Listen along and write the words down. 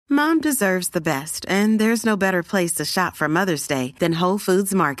Mom deserves the best, and there's no better place to shop for Mother's Day than Whole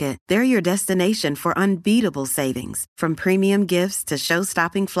Foods Market. They're your destination for unbeatable savings, from premium gifts to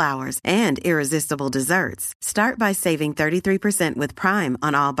show-stopping flowers and irresistible desserts. Start by saving 33% with Prime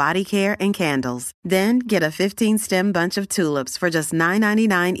on all body care and candles. Then get a 15-stem bunch of tulips for just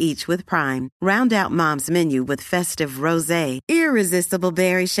 $9.99 each with Prime. Round out Mom's menu with festive rosé, irresistible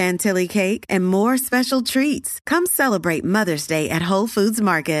berry chantilly cake, and more special treats. Come celebrate Mother's Day at Whole Foods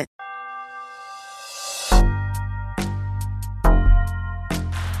Market.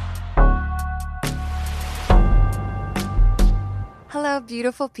 Hello,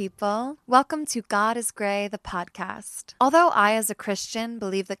 beautiful people. Welcome to God is Gray, the podcast. Although I, as a Christian,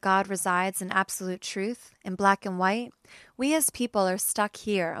 believe that God resides in absolute truth, in black and white, we as people are stuck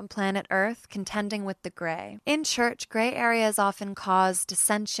here on planet Earth contending with the gray. In church, gray areas often cause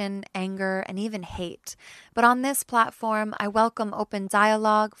dissension, anger, and even hate. But on this platform, I welcome open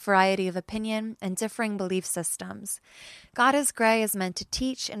dialogue, variety of opinion, and differing belief systems. God is Gray is meant to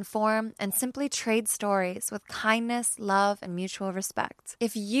teach, inform, and simply trade stories with kindness, love, and mutual respect.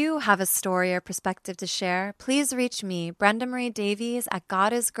 If you have a story or perspective to share, please reach me, Brenda Marie Davies, at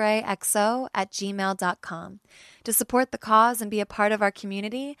godisgrayxo@gmail.com. To support the cause and be a part of our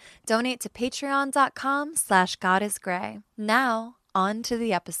community, donate to patreon.com/godisgray. Now, on to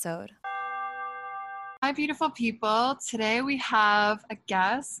the episode. Hi, beautiful people. Today we have a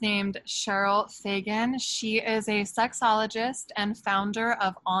guest named Cheryl Fagan. She is a sexologist and founder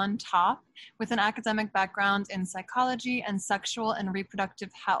of On Top, with an academic background in psychology and sexual and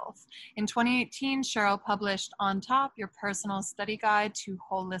reproductive health. In 2018, Cheryl published On Top, Your Personal Study Guide to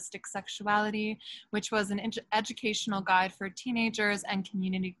Holistic Sexuality, which was an educational guide for teenagers and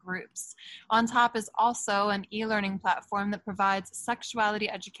community groups. On Top is also an e-learning platform that provides sexuality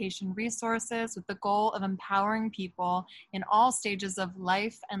education resources with the goal of empowering people in all stages of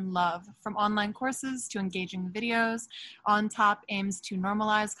life and love. From online courses to engaging videos, On Top aims to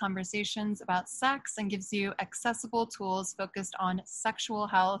normalize conversations about sex and gives you accessible tools focused on sexual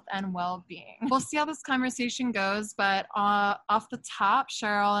health and well-being. We'll see how this conversation goes, but off the top,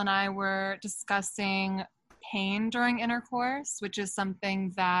 Cheryl and I were discussing pain during intercourse, which is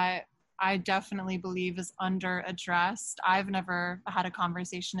something that I definitely believe is under-addressed. I've never had a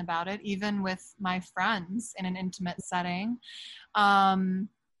conversation about it, even with my friends in an intimate setting.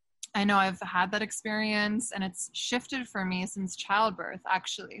 I know I've had that experience, and it's shifted for me since childbirth,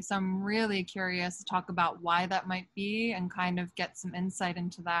 actually. So I'm really curious to talk about why that might be and kind of get some insight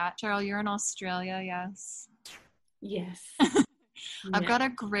into that. Cheryl, you're in Australia, yes? Yes. I've got a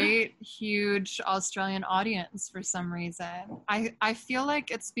great, huge Australian audience for some reason. I feel like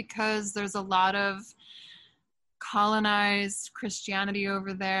it's because there's a lot of colonized Christianity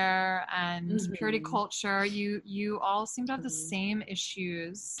over there and purity culture. You all seem to have the same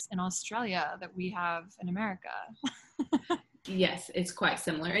issues in Australia that we have in America. Yes, it's quite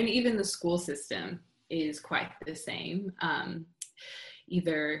similar. And even the school system is quite the same.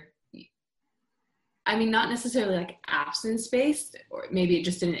 Not necessarily like abstinence-based, or maybe it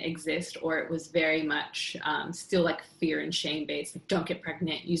just didn't exist, or it was very much still like fear and shame-based. Like, don't get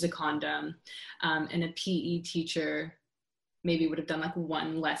pregnant, use a condom. And a PE teacher maybe would have done like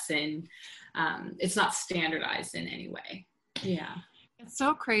one lesson. It's not standardized in any way. Yeah. It's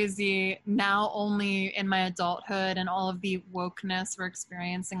so crazy now, only in my adulthood and all of the wokeness we're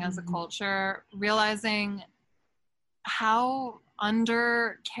experiencing as a culture, realizing how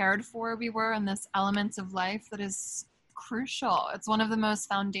under cared for we were in this element of life that is crucial. It's one of the most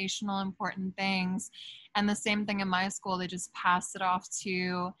foundational, important things. And the same thing in my school, they just passed it off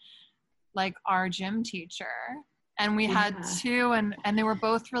to like our gym teacher. And we had two, and they were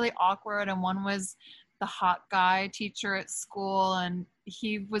both really awkward. And one was the hot guy teacher at school, and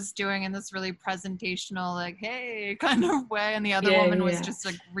he was doing in this really presentational, like, hey, kind of way. And the other woman was just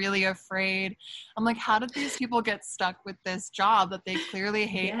like really afraid. I'm like, how did these people get stuck with this job that they clearly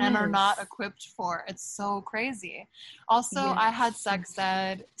hate and are not equipped for? It's so crazy. Also, I had sex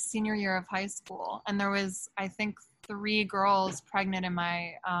ed senior year of high school, and there was, I think, 3 girls pregnant in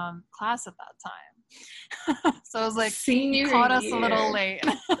my class at that time. So I was like, senior caught us year. a little late.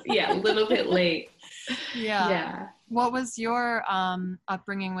 Yeah, a little bit late. Yeah. What was your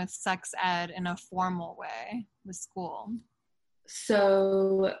upbringing with sex ed in a formal way with school?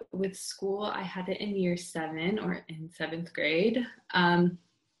 So with school, I had it in year 7 or in 7th grade.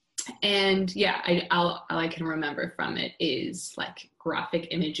 And yeah, all I can remember from it is like graphic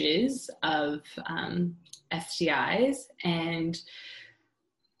images of STIs and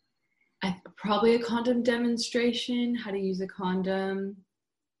probably a condom demonstration, how to use a condom.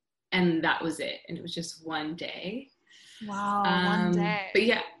 And that was it. And it was just one day. Wow, one day. But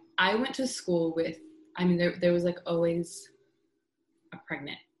yeah, I went to school with, I mean, there was like always a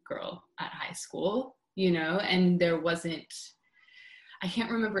pregnant girl at high school, you know, and there wasn't, I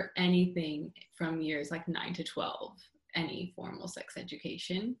can't remember anything from years like 9 to 12, any formal sex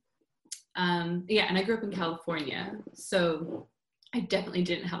education. Yeah, and I grew up in California, so I definitely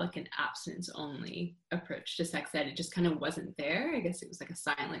didn't have like an abstinence only approach to sex ed. It just kind of wasn't there. I guess it was like a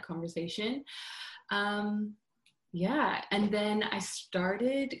silent conversation. Yeah, and then I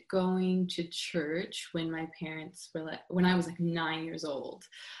started going to church when my parents were like, when I was like 9 years old.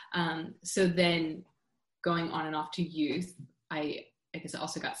 So then going on and off to youth, I guess I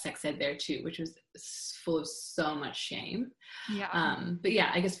also got sex ed there too, which was full of so much shame. Yeah. But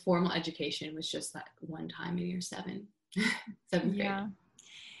yeah, I guess formal education was just that one time in year 7, 7th grade.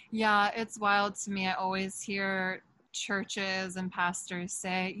 Yeah, it's wild to me. I always hear churches and pastors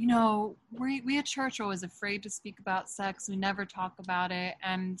say, you know, we at church are always afraid to speak about sex. We never talk about it.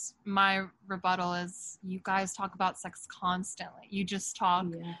 And my rebuttal is, you guys talk about sex constantly. You just talk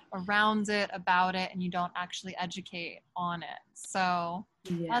around it, about it, and you don't actually educate on it. So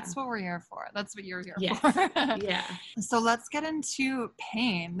that's what we're here for. That's what you're here for. Yeah. So let's get into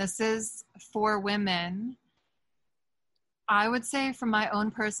pain. This is for women. I would say from my own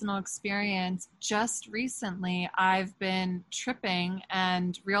personal experience, just recently, I've been tripping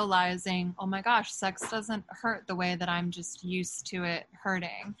and realizing, oh my gosh, sex doesn't hurt the way that I'm just used to it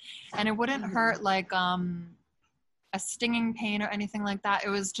hurting. And it wouldn't hurt like a stinging pain or anything like that. It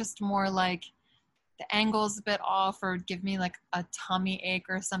was just more like the angle's a bit off, or give me like a tummy ache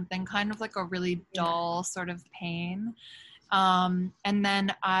or something, kind of like a really dull sort of pain. And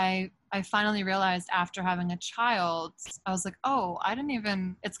then I finally realized after having a child, I was like, oh,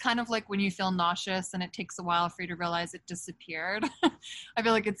 it's kind of like when you feel nauseous and it takes a while for you to realize it disappeared. I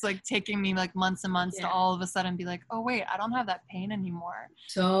feel like it's like taking me like months and months to all of a sudden be like, oh wait, I don't have that pain anymore.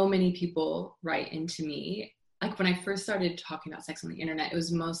 So many people write into me. Like when I first started talking about sex on the internet, it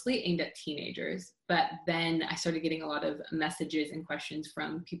was mostly aimed at teenagers, but then I started getting a lot of messages and questions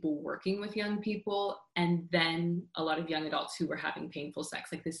from people working with young people, and then a lot of young adults who were having painful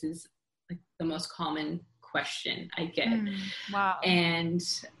sex. Like this is like the most common question I get. Wow. And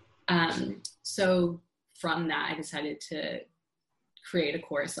so from that, I decided to create a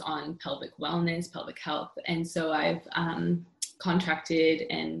course on pelvic wellness, pelvic health. And so I've contracted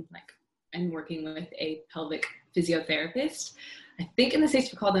and working with a pelvic physiotherapist. I think in the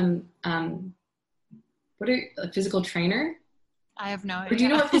States we call them, a physical trainer? I have no idea. Or do you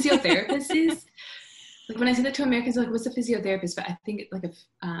know what physiotherapist is? Like when I say that to Americans, they're like, what's a physiotherapist? But I think it's like a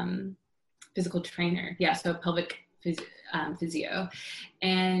physical trainer. Yeah, so pelvic physio.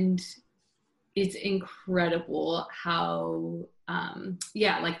 And it's incredible how,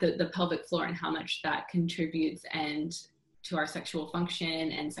 like the pelvic floor and how much that contributes and to our sexual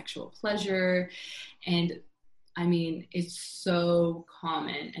function and sexual pleasure. And I mean, it's so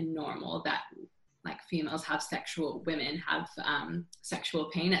common and normal that like women have sexual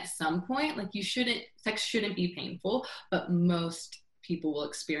pain at some point. Like sex shouldn't be painful, but most people will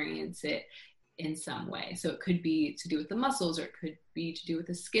experience it in some way. So it could be to do with the muscles, or it could be to do with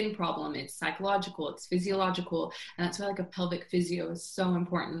a skin problem. It's psychological, it's physiological. And that's why like a pelvic physio is so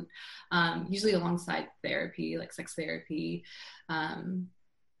important, usually alongside therapy, like sex therapy, to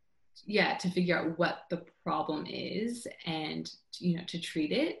figure out what the problem is and, to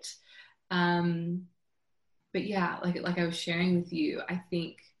treat it. But yeah, like I was sharing with you, I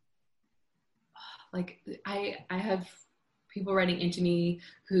think like I have people writing into me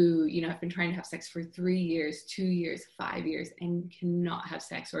who, have been trying to have sex for 3 years, 2 years, 5 years, and cannot have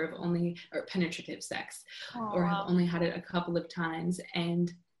sex, or penetrative sex, or have only had it a couple of times.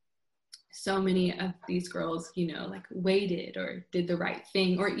 And so many of these girls, waited or did the right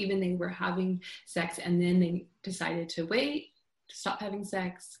thing, or even they were having sex and then they decided to wait, to stop having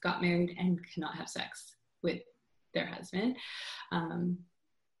sex, got married, and cannot have sex with their husband.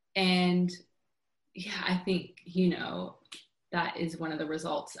 And yeah, I think, that is one of the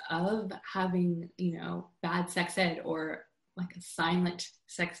results of having, bad sex ed, or like a silent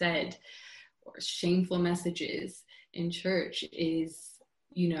sex ed, or shameful messages in church is,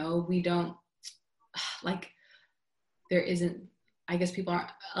 we don't, there isn't, I guess people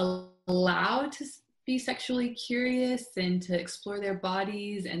aren't allowed to be sexually curious and to explore their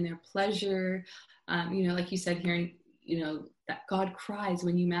bodies and their pleasure. Like you said, hearing, that God cries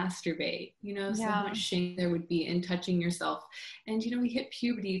when you masturbate, you know, so much shame there would be in touching yourself. And, you know, we hit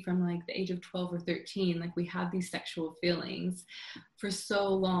puberty from like the age of 12 or 13, like we have these sexual feelings for so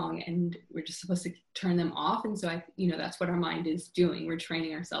long, and we're just supposed to turn them off. And so you know, that's what our mind is doing. We're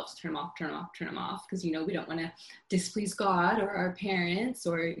training ourselves to turn them off, turn them off, turn them off. Because, you know, we don't want to displease God or our parents,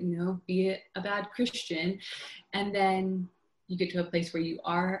 or, you know, be a bad Christian. And then you get to a place where you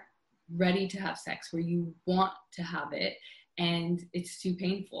are ready to have sex, where you want to have it, and it's too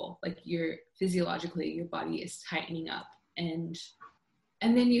painful. Like you're physiologically, your body is tightening up. And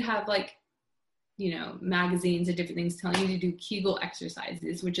then you have like, you know, magazines and different things telling you to do Kegel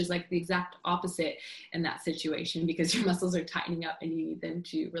exercises, which is like the exact opposite in that situation, because your muscles are tightening up and you need them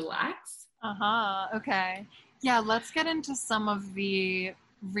to relax. Okay. Yeah, let's get into some of the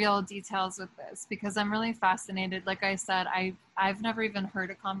real details with this, because I'm really fascinated. Like I said, I've never even heard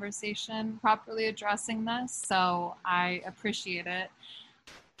a conversation properly addressing this, so I appreciate it.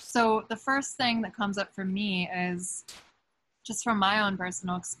 So the first thing that comes up for me is, just from my own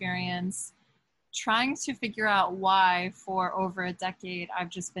personal experience, trying to figure out why for over a decade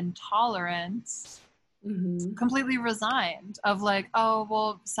I've just been tolerant, completely resigned, of like, oh,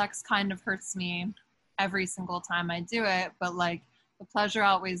 well, sex kind of hurts me every single time I do it, but like the pleasure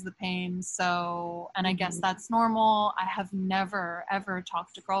outweighs the pain. So, and I guess that's normal. I have never, ever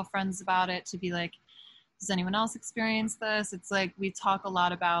talked to girlfriends about it to be like, does anyone else experience this? It's like, we talk a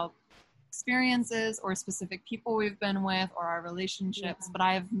lot about experiences or specific people we've been with or our relationships, but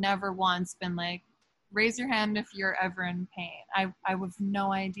I have never once been like, raise your hand if you're ever in pain. I have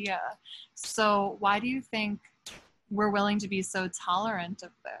no idea. So why do you think we're willing to be so tolerant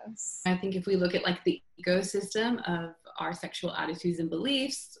of this? I think if we look at like the ecosystem of our sexual attitudes and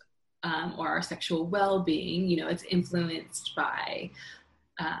beliefs, or our sexual well-being, you know, it's influenced by,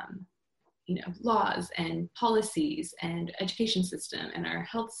 you know, laws and policies and education system and our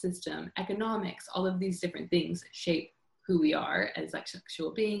health system, economics, all of these different things shape who we are as like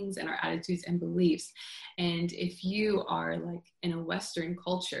sexual beings and our attitudes and beliefs. And if you are like in a Western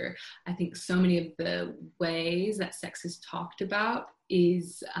culture, I think so many of the ways that sex is talked about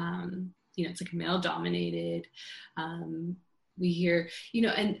is, you know, it's like male dominated. We hear, you know,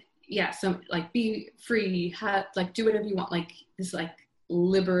 and yeah, some like be free, like do whatever you want, like this like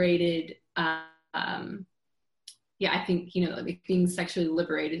liberated, yeah, I think, you know, like being sexually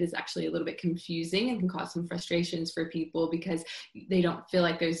liberated is actually a little bit confusing and can cause some frustrations for people, because they don't feel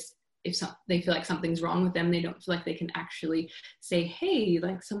like they feel like something's wrong with them. They don't feel like they can actually say, hey,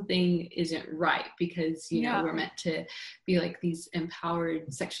 like something isn't right, because, you know, we're meant to be like these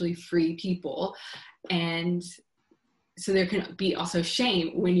empowered, sexually free people. And so there can be also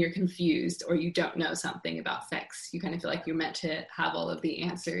shame when you're confused or you don't know something about sex. You kind of feel like you're meant to have all of the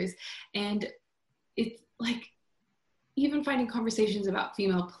answers. And it's like, even finding conversations about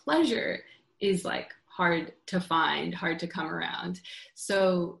female pleasure is like hard to find, hard to come around.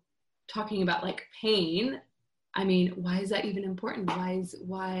 So talking about like pain, I mean, why is that even important?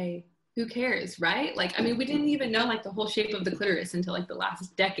 Why, who cares, right? Like, I mean, we didn't even know like the whole shape of the clitoris until like the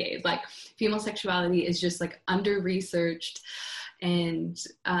last decade. Like female sexuality is just like under-researched. And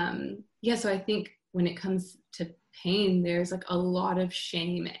yeah, so I think when it comes to pain, there's like a lot of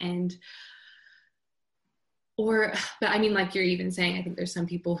shame but I mean, like you're even saying, I think there's some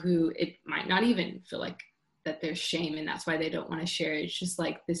people who it might not even feel like that there's shame, and that's why they don't want to share it. It's just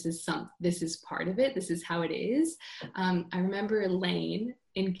like, this is part of it. This is how it is. I remember Lane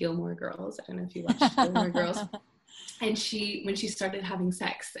in Gilmore Girls. I don't know if you watched Gilmore Girls. And when she started having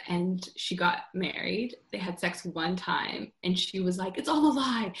sex and she got married, they had sex one time, and she was like, it's all a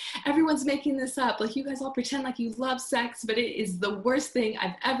lie. Everyone's making this up. Like, you guys all pretend like you love sex, but it is the worst thing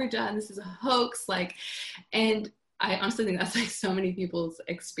I've ever done. This is a hoax. Like, and I honestly think that's like so many people's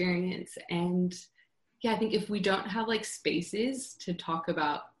experience. And yeah, I think if we don't have like spaces to talk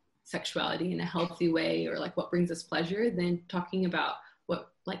about sexuality in a healthy way, or like what brings us pleasure, then talking about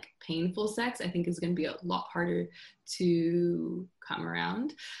what like painful sex, I think is going to be a lot harder to come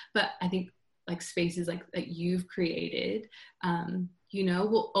around. But I think like spaces like that you've created, you know,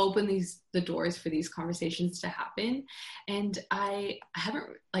 will open the doors for these conversations to happen. And I haven't,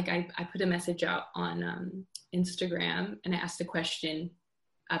 like, I put a message out on Instagram, and I asked a question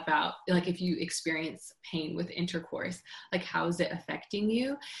about like, if you experience pain with intercourse, like how is it affecting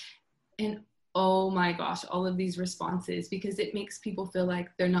you? And oh my gosh, all of these responses, because it makes people feel like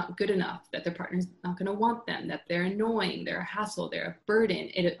they're not good enough, that their partner's not going to want them, that they're annoying, they're a hassle, they're a burden.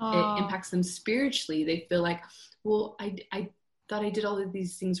 It impacts them spiritually. They feel like, well, I thought I did all of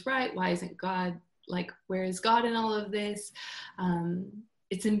these things right. Why isn't God, like, where is God in all of this?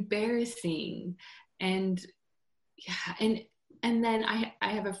 It's embarrassing. And yeah, and And then I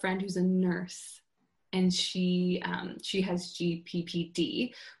have a friend who's a nurse, and she has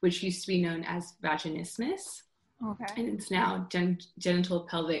GPPD, which used to be known as vaginismus. Okay. And it's now genital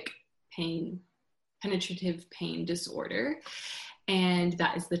pelvic pain, penetrative pain disorder. And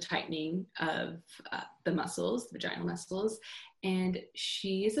that is the tightening of the muscles, the vaginal muscles. And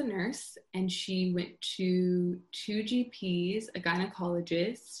she is a nurse, and she went to 2 GPs, a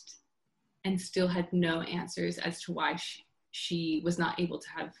gynecologist, and still had no answers as to why she was not able to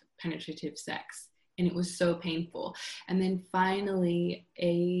have penetrative sex. And it was so painful. And then finally,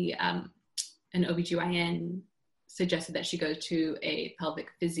 an OBGYN suggested that she go to a pelvic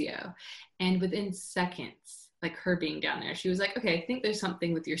physio. And within seconds, like her being down there, she was like, okay, I think there's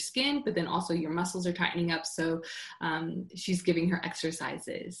something with your skin, but then also your muscles are tightening up. So she's giving her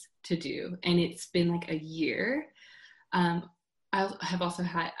exercises to do. And it's been like a year. I have also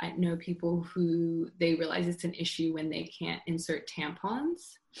I know people who they realize it's an issue when they can't insert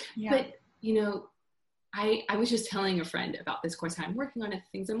tampons. Yeah. But, you know, I was just telling a friend about this course I'm working on it,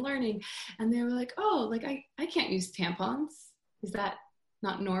 things I'm learning. And they were like, oh, like I can't use tampons. Is that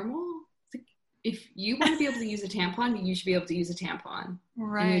not normal? Like, if you want to be able to use a tampon, you should be able to use a tampon.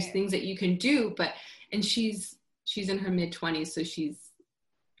 Right. And there's things that you can do, and she's in her mid-20s, so she's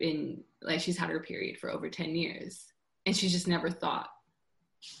had her period for over 10 years. And she just never thought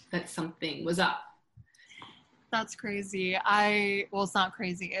that something was up. That's crazy. Well, it's not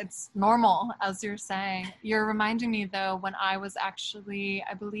crazy. It's normal, as you're saying. You're reminding me, though, when I was actually,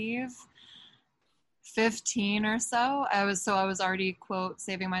 I believe, 15 or so, I was already, quote,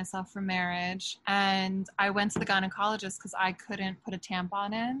 saving myself for marriage. And I went to the gynecologist because I couldn't put a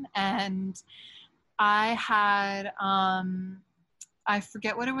tampon in. And I had, I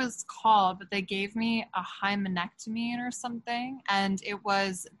forget what it was called, but they gave me a hymenectomy or something. And it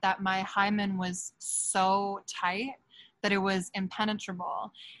was that my hymen was so tight that it was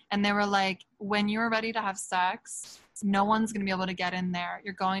impenetrable. And they were like, when you're ready to have sex, no one's going to be able to get in there.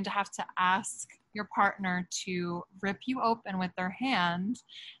 You're going to have to ask your partner to rip you open with their hand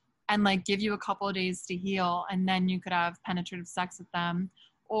and like give you a couple of days to heal. And then you could have penetrative sex with them.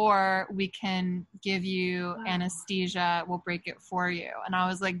 Or we can give you anesthesia, we'll break it for you. And I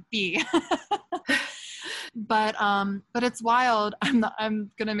was like, B. But it's wild. I'm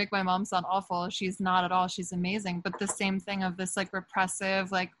gonna make my mom sound awful. She's not at all. She's amazing. But the same thing of this like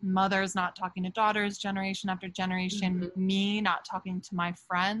repressive, like mothers not talking to daughters, generation after generation, me not talking to my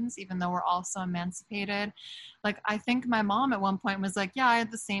friends, even though we're all so emancipated. Like I think my mom at one point was like, yeah, I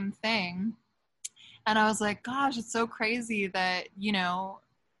had the same thing. And I was like, gosh, it's so crazy that, you know,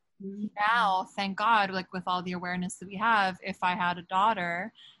 now, thank God, like with all the awareness that we have, if I had a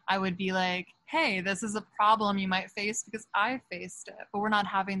daughter, I would be like, hey, this is a problem you might face because I faced it, but we're not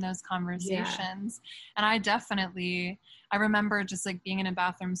having those conversations. Yeah. And I remember just like being in a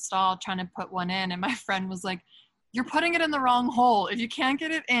bathroom stall trying to put one in, and my friend was like, you're putting it in the wrong hole. If you can't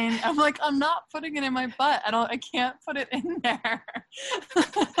get it in, I'm like, I'm not putting it in my butt. I can't put it in there.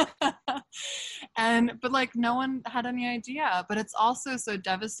 But like no one had any idea. But it's also so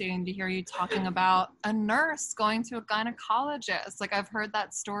devastating to hear you talking about a nurse going to a gynecologist. Like I've heard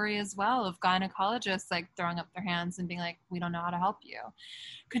that story as well of gynecologists like throwing up their hands and being like, we don't know how to help you.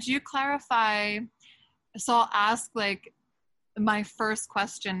 Could you clarify? So I'll ask like, my first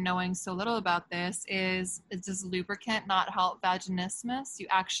question, knowing so little about this, is does lubricant not help vaginismus? You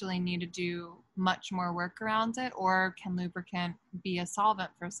actually need to do much more work around it, or can lubricant be a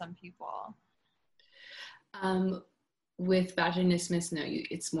solvent for some people? With vaginismus, no,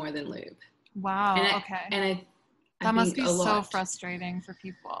 it's more than lube. Wow. Okay. And I that must be so frustrating for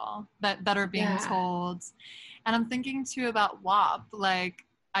people that are being told. And I'm thinking too about WAP. Like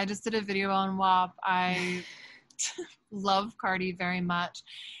I just did a video on WAP. I love Cardi very much.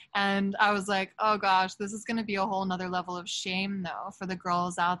 And I was like, oh gosh, this is going to be a whole nother level of shame though for the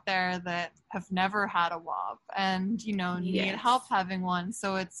girls out there that have never had a WAP and, you know, need help having one.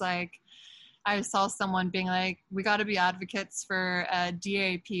 So it's like, I saw someone being like, we got to be advocates for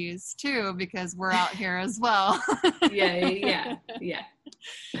DAPs too, because we're out here as well. Yeah.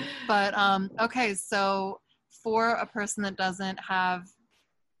 But, okay. So for a person that doesn't have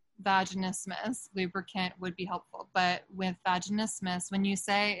vaginismus, lubricant would be helpful. But with vaginismus, when you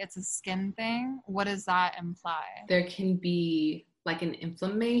say it's a skin thing, what does that imply? There can be like an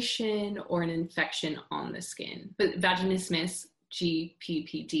inflammation or an infection on the skin. But vaginismus,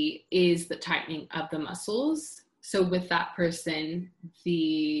 GPPD, is the tightening of the muscles. So with that person,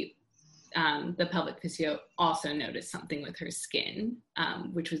 the pelvic physio also noticed something with her skin,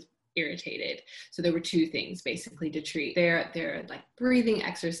 which was irritated. So there were 2 things basically to treat. There are like breathing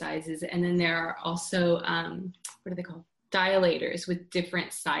exercises, and then there are also what are they called? dilators with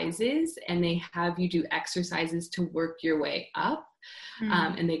different sizes, and they have you do exercises to work your way up.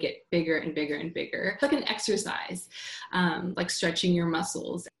 And they get bigger and bigger and bigger. It's like an exercise, like stretching your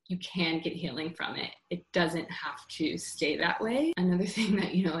muscles. You can get healing from it. It doesn't have to stay that way. Another thing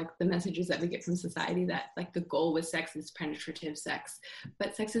that, you know, like the messages that we get from society, that like the goal with sex is penetrative sex,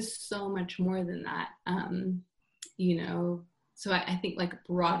 but sex is so much more than that. You know, so I think like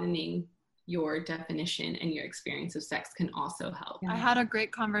broadening your definition and your experience of sex can also help. I had a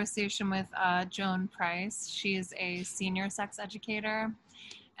great conversation with Joan Price. She is a senior sex educator,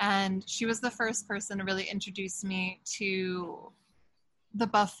 and she was the first person to really introduce me to the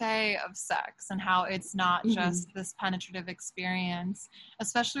buffet of sex and how it's not just this penetrative experience,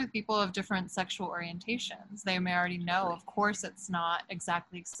 especially with people of different sexual orientations. They may already know, of course, it's not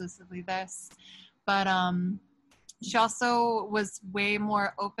exactly exclusively this, but she also was way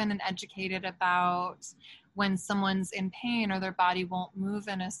more open and educated about when someone's in pain or their body won't move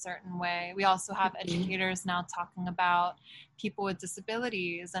in a certain way. We also have educators now talking about people with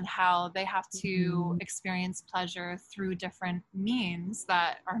disabilities and how they have to experience pleasure through different means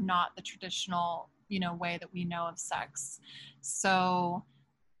that are not the traditional, you know, way that we know of sex. So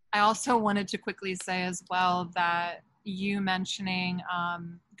I also wanted to quickly say as well that you mentioning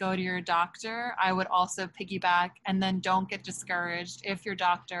go to your doctor, I would also piggyback, and then don't get discouraged if your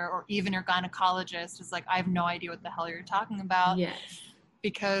doctor or even your gynecologist is like, I have no idea what the hell you're talking about. Yes.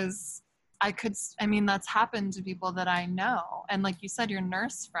 Because that's happened to people that I know. And like you said, your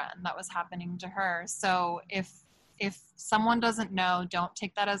nurse friend, that was happening to her. So if someone doesn't know, don't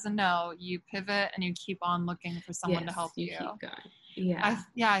take that as a no. You pivot and you keep on looking for someone to help you. Keep going.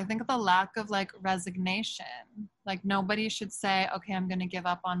 I think the lack of like resignation, like nobody should say, okay, I'm going to give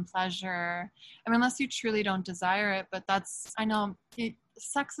up on pleasure. I mean, unless you truly don't desire it, but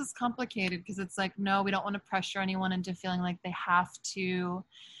sex is complicated because it's like, no, we don't want to pressure anyone into feeling like they have to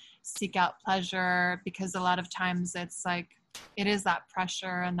seek out pleasure, because a lot of times it's like, it is that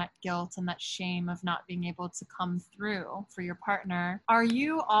pressure and that guilt and that shame of not being able to come through for your partner. Are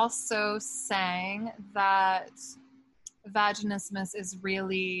you also saying that vaginismus is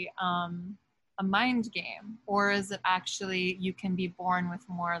really a mind game, or is it actually you can be born with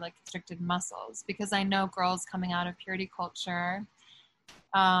more like constricted muscles? Because I know girls coming out of purity culture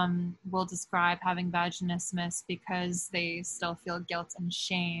will describe having vaginismus because they still feel guilt and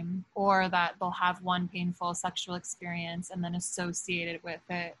shame, or that they'll have one painful sexual experience and then associated with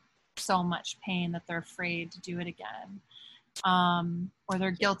it so much pain that they're afraid to do it again. Or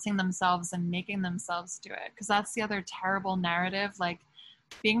they're guilting themselves and making themselves do it. Because that's the other terrible narrative, like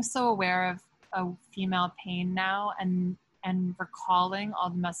being so aware of female pain now and recalling all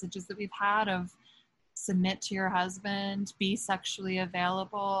the messages that we've had of submit to your husband, be sexually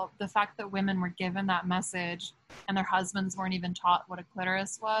available. The fact that women were given that message and their husbands weren't even taught what a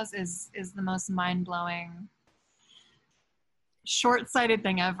clitoris was is the most mind-blowing, short-sighted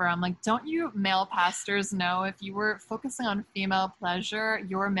thing ever. I'm like, don't you male pastors know if you were focusing on female pleasure,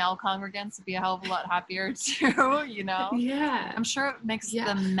 your male congregants would be a hell of a lot happier too, you know? Yeah. I'm sure it makes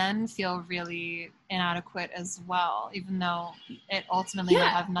the men feel really inadequate as well, even though it ultimately would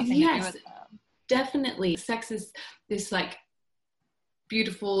have nothing to do with them. Definitely. Sex is this like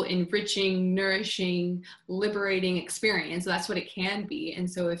beautiful, enriching, nourishing, liberating experience. That's what it can be. And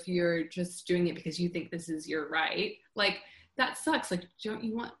so if you're just doing it because you think this is your right, like that sucks. Like, don't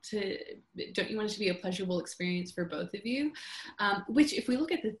you want it to be a pleasurable experience for both of you? Which if we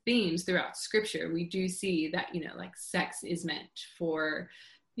look at the themes throughout scripture, we do see that, you know, like sex is meant for,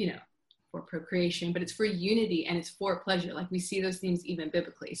 you know, for procreation, but it's for unity and it's for pleasure. Like we see those themes even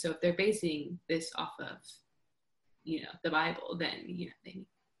biblically. So if they're basing this off of, you know, the Bible, then, you know, they need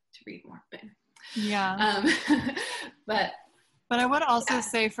to read more. But yeah. But I would also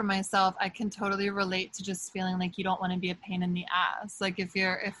say for myself, I can totally relate to just feeling like you don't want to be a pain in the ass. Like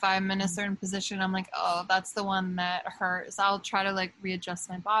if I'm in a certain position, I'm like, oh, that's the one that hurts. I'll try to like readjust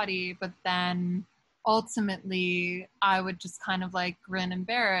my body, but then ultimately I would just kind of like grin and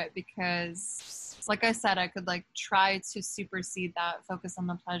bear it, because like I said, I could like try to supersede that, focus on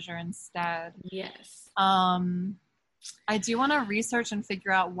the pleasure instead. Yes. I do want to research and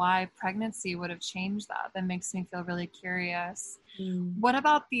figure out why pregnancy would have changed that. That makes me feel really curious. What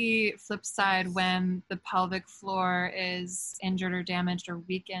about the flip side, when the pelvic floor is injured or damaged or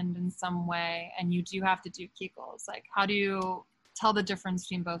weakened in some way and you do have to do Kegels? Like, how do you tell the difference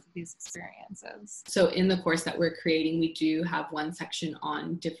between both of these experiences? So in the course that we're creating, we do have one section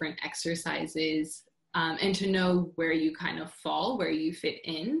on different exercises, and to know where you kind of fall, where you fit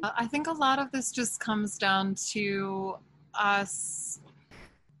in. I think a lot of this just comes down to us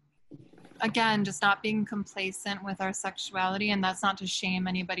again, just not being complacent with our sexuality. And that's not to shame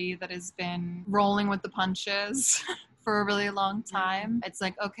anybody that has been rolling with the punches for a really long time. It's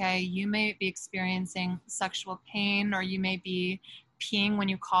like, okay, you may be experiencing sexual pain, or you may be peeing when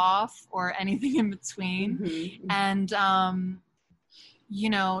you cough, or anything in between. Mm-hmm. And, you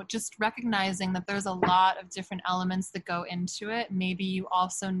know, just recognizing that there's a lot of different elements that go into it. Maybe you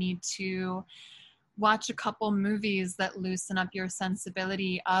also need to watch a couple movies that loosen up your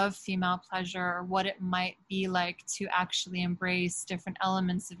sensibility of female pleasure, or what it might be like to actually embrace different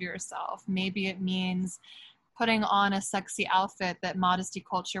elements of yourself. Maybe it means putting on a sexy outfit that modesty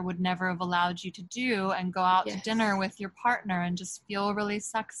culture would never have allowed you to do, and go out to dinner with your partner and just feel really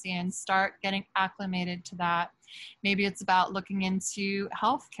sexy and start getting acclimated to that. Maybe it's about looking into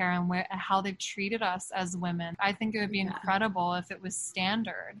healthcare and how they've treated us as women. I think it would be incredible if it was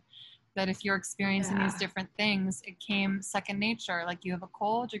standard, that if you're experiencing these different things, it came second nature. Like, you have a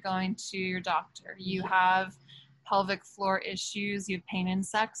cold, you're going to your doctor. You have pelvic floor issues, you have pain in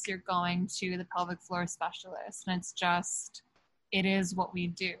sex, you're going to the pelvic floor specialist. And it's just, it is what we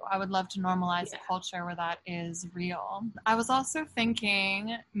do. I would love to normalize a culture where that is real. I was also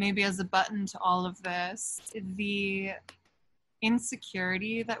thinking, maybe as a button to all of this, the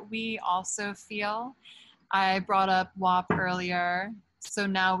insecurity that we also feel. I brought up WAP earlier. So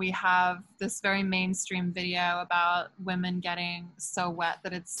now we have this very mainstream video about women getting so wet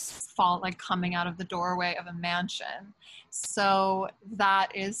that it's like coming out of the doorway of a mansion. So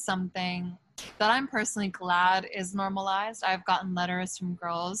that is something that I'm personally glad is normalized. I've gotten letters from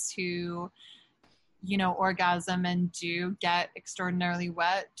girls who, you know, orgasm and do get extraordinarily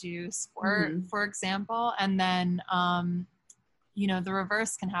wet, do squirt, for example. And then, you know, the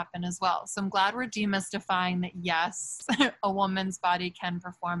reverse can happen as well. So I'm glad we're demystifying that, yes, a woman's body can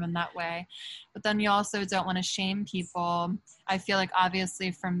perform in that way. But then we also don't want to shame people. I feel like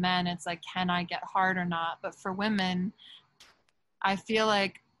obviously for men, it's like, can I get hard or not? But for women, I feel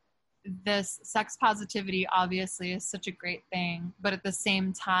like this sex positivity obviously is such a great thing. But at the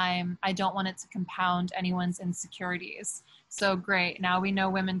same time, I don't want it to compound anyone's insecurities. So great, now we know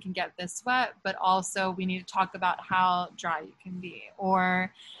women can get this wet, but also we need to talk about how dry you can be,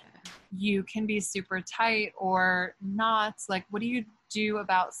 or you can be super tight or not. Like, what do you do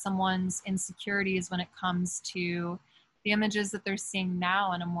about someone's insecurities when it comes to the images that they're seeing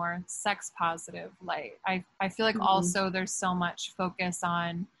now in a more sex positive light? I feel like also there's so much focus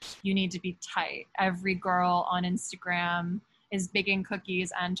on, you need to be tight. Every girl on Instagram is baking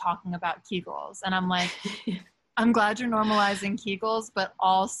cookies and talking about Kegels. And I'm like, I'm glad you're normalizing Kegels, but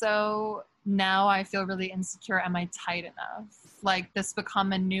also now I feel really insecure. Am I tight enough? Like, this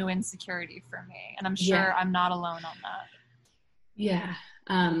become a new insecurity for me. And I'm sure I'm not alone on that. Yeah.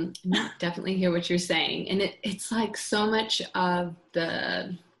 Definitely hear what you're saying. And it's like so much of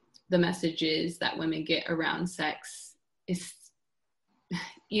the messages that women get around sex is,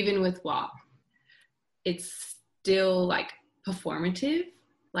 even with WAP, it's still like performative.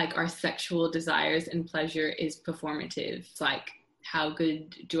 Like, our sexual desires and pleasure is performative. It's like, how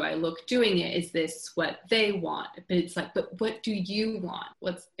good do I look doing it? Is this what they want? But it's like, but what do you want?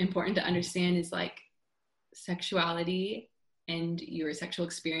 What's important to understand is, like, sexuality and your sexual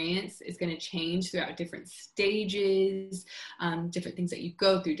experience is going to change throughout different stages, different things that you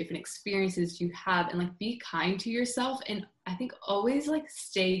go through, different experiences you have, and like, be kind to yourself. And I think always like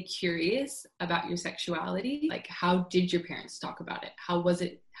stay curious about your sexuality. Like, how did your parents talk about it? How was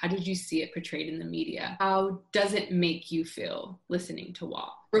it? How did you see it portrayed in the media? How does it make you feel listening to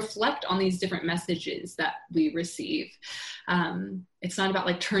WAP? Reflect on these different messages that we receive. It's not about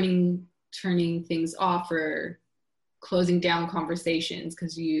like turning things off or closing down conversations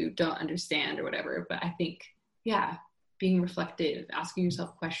because you don't understand or whatever. But I think, being reflective, asking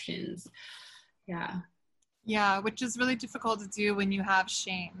yourself questions. Yeah, which is really difficult to do when you have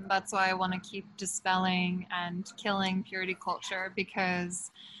shame. That's why I want to keep dispelling and killing purity culture,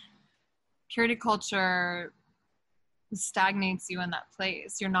 because purity culture stagnates you in that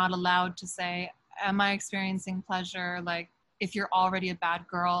place. You're not allowed to say, am I experiencing pleasure? Like, if you're already a bad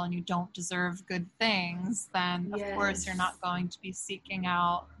girl and you don't deserve good things, then of course you're not going to be seeking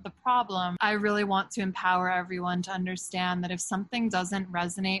out the problem. I really want to empower everyone to understand that if something doesn't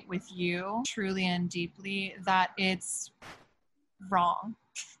resonate with you truly and deeply, that it's wrong.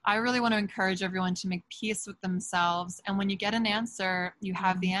 I really want to encourage everyone to make peace with themselves. And when you get an answer, you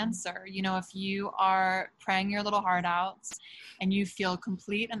have the answer. You know, if you are praying your little heart out and you feel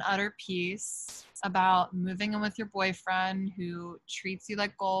complete and utter peace about moving in with your boyfriend who treats you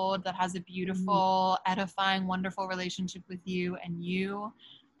like gold, that has a beautiful, edifying, wonderful relationship with you, and you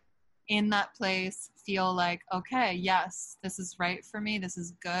in that place feel like, okay, yes, this is right for me. This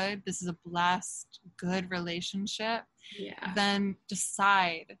is good. This is a blessed, good relationship. Yeah. Then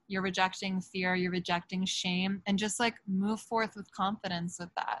decide. You're rejecting fear, you're rejecting shame, and just like move forth with confidence with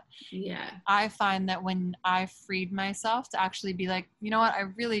that. Yeah. I find that when I freed myself to actually be like, you know what, I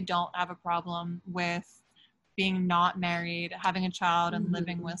really don't have a problem with being not married, having a child, and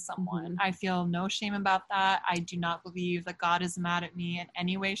living with someone. I feel no shame about that. I do not believe that God is mad at me in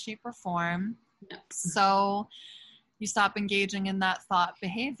any way, shape, or form. No. So you stop engaging in that thought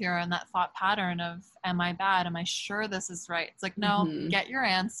behavior and that thought pattern of, am I bad? Am I sure this is right? It's like, no, get your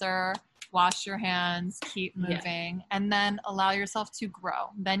answer, wash your hands, keep moving, and then allow yourself to grow.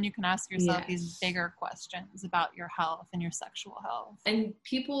 Then you can ask yourself these bigger questions about your health and your sexual health. And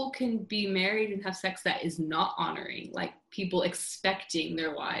people can be married and have sex that is not honoring. Like, people expecting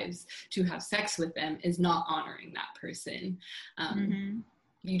their wives to have sex with them is not honoring that person.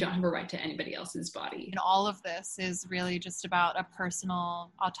 You don't have a right to anybody else's body. And all of this is really just about a personal,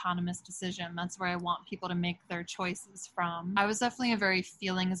 autonomous decision. That's where I want people to make their choices from. I was definitely a very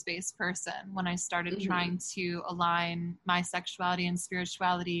feelings-based person when I started trying to align my sexuality and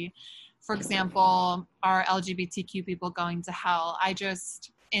spirituality. For example, are LGBTQ people going to hell? I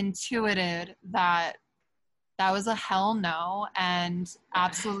just intuited that that was a hell no, and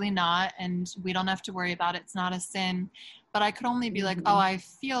absolutely not. And we don't have to worry about it. It's not a sin. But I could only be like, oh, I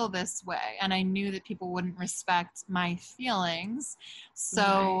feel this way. And I knew that people wouldn't respect my feelings.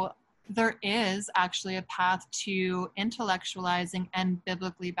 So there is actually a path to intellectualizing and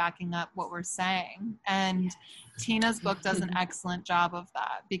biblically backing up what we're saying. And Tina's book does an excellent job of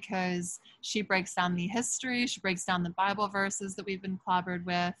that, because she breaks down the history, she breaks down the Bible verses that we've been clobbered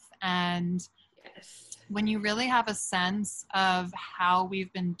with. And when you really have a sense of how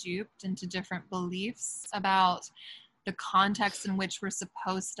we've been duped into different beliefs about the context in which we're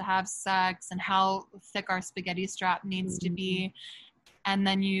supposed to have sex and how thick our spaghetti strap needs to be, and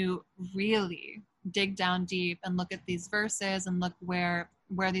then you really dig down deep and look at these verses and look where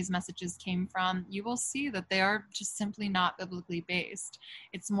these messages came from, you will see that they are just simply not biblically based.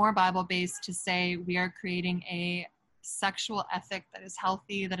 It's more Bible based to say we are creating a sexual ethic that is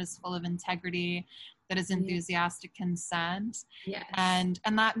healthy, that is full of integrity, that is enthusiastic consent. And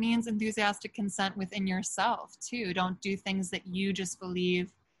that means enthusiastic consent within yourself too. Don't do things that you just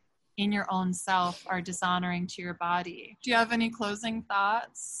believe in your own self are dishonoring to your body. Do you have any closing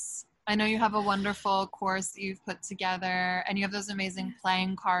thoughts? I know you have a wonderful course that you've put together, and you have those amazing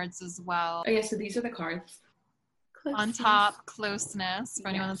playing cards as well. Oh yeah, so these are the cards. On top, closeness, for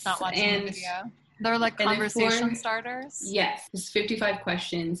anyone that's not watching the video. They're like conversation starters? Yes. There's 55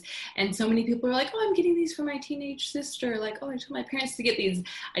 questions. And so many people are like, oh, I'm getting these for my teenage sister. Like, oh, I told my parents to get these.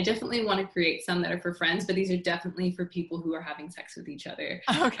 I definitely want to create some that are for friends, but these are definitely for people who are having sex with each other.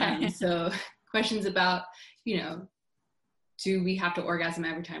 Okay. So questions about, do we have to orgasm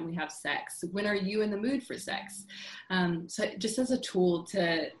every time we have sex? When are you in the mood for sex? So just as a tool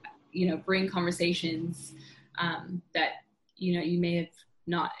to, bring conversations that, you may have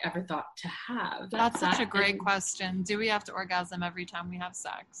not ever thought to have. That's such a great question. Do we have to orgasm every time we have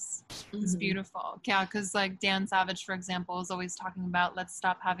sex? It's beautiful. Yeah, because like Dan Savage, for example, is always talking about let's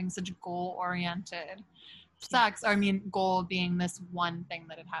stop having such goal-oriented sex. I mean, goal being this one thing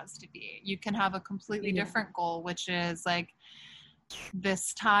that it has to be. You can have a completely different goal, which is like,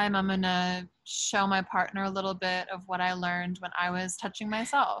 this time I'm going to show my partner a little bit of what I learned when I was touching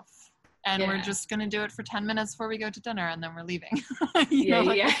myself. And we're just going to do it for 10 minutes before we go to dinner, and then we're leaving.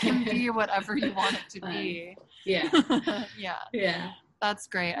 It can be whatever you want it to be. That's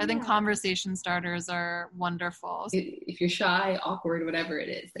great. I think conversation starters are wonderful. If you're shy, awkward, whatever it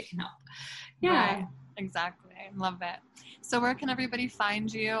is, they can help. Right. Exactly. I love it. So where can everybody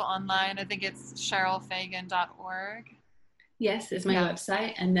find you online? I think it's CherylFagan.org. Yes, it's my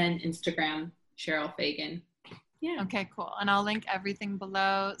website. And then Instagram, Cheryl Fagan. Yeah. Okay, cool. And I'll link everything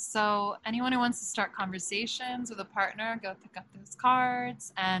below. So anyone who wants to start conversations with a partner, go pick up those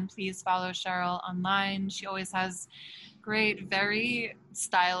cards, and please follow Cheryl online. She always has great, very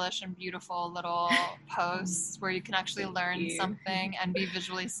stylish and beautiful little posts where you can actually learn something and be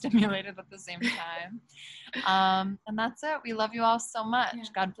visually stimulated at the same time. And that's it. We love you all so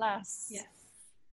much. God bless. Yes.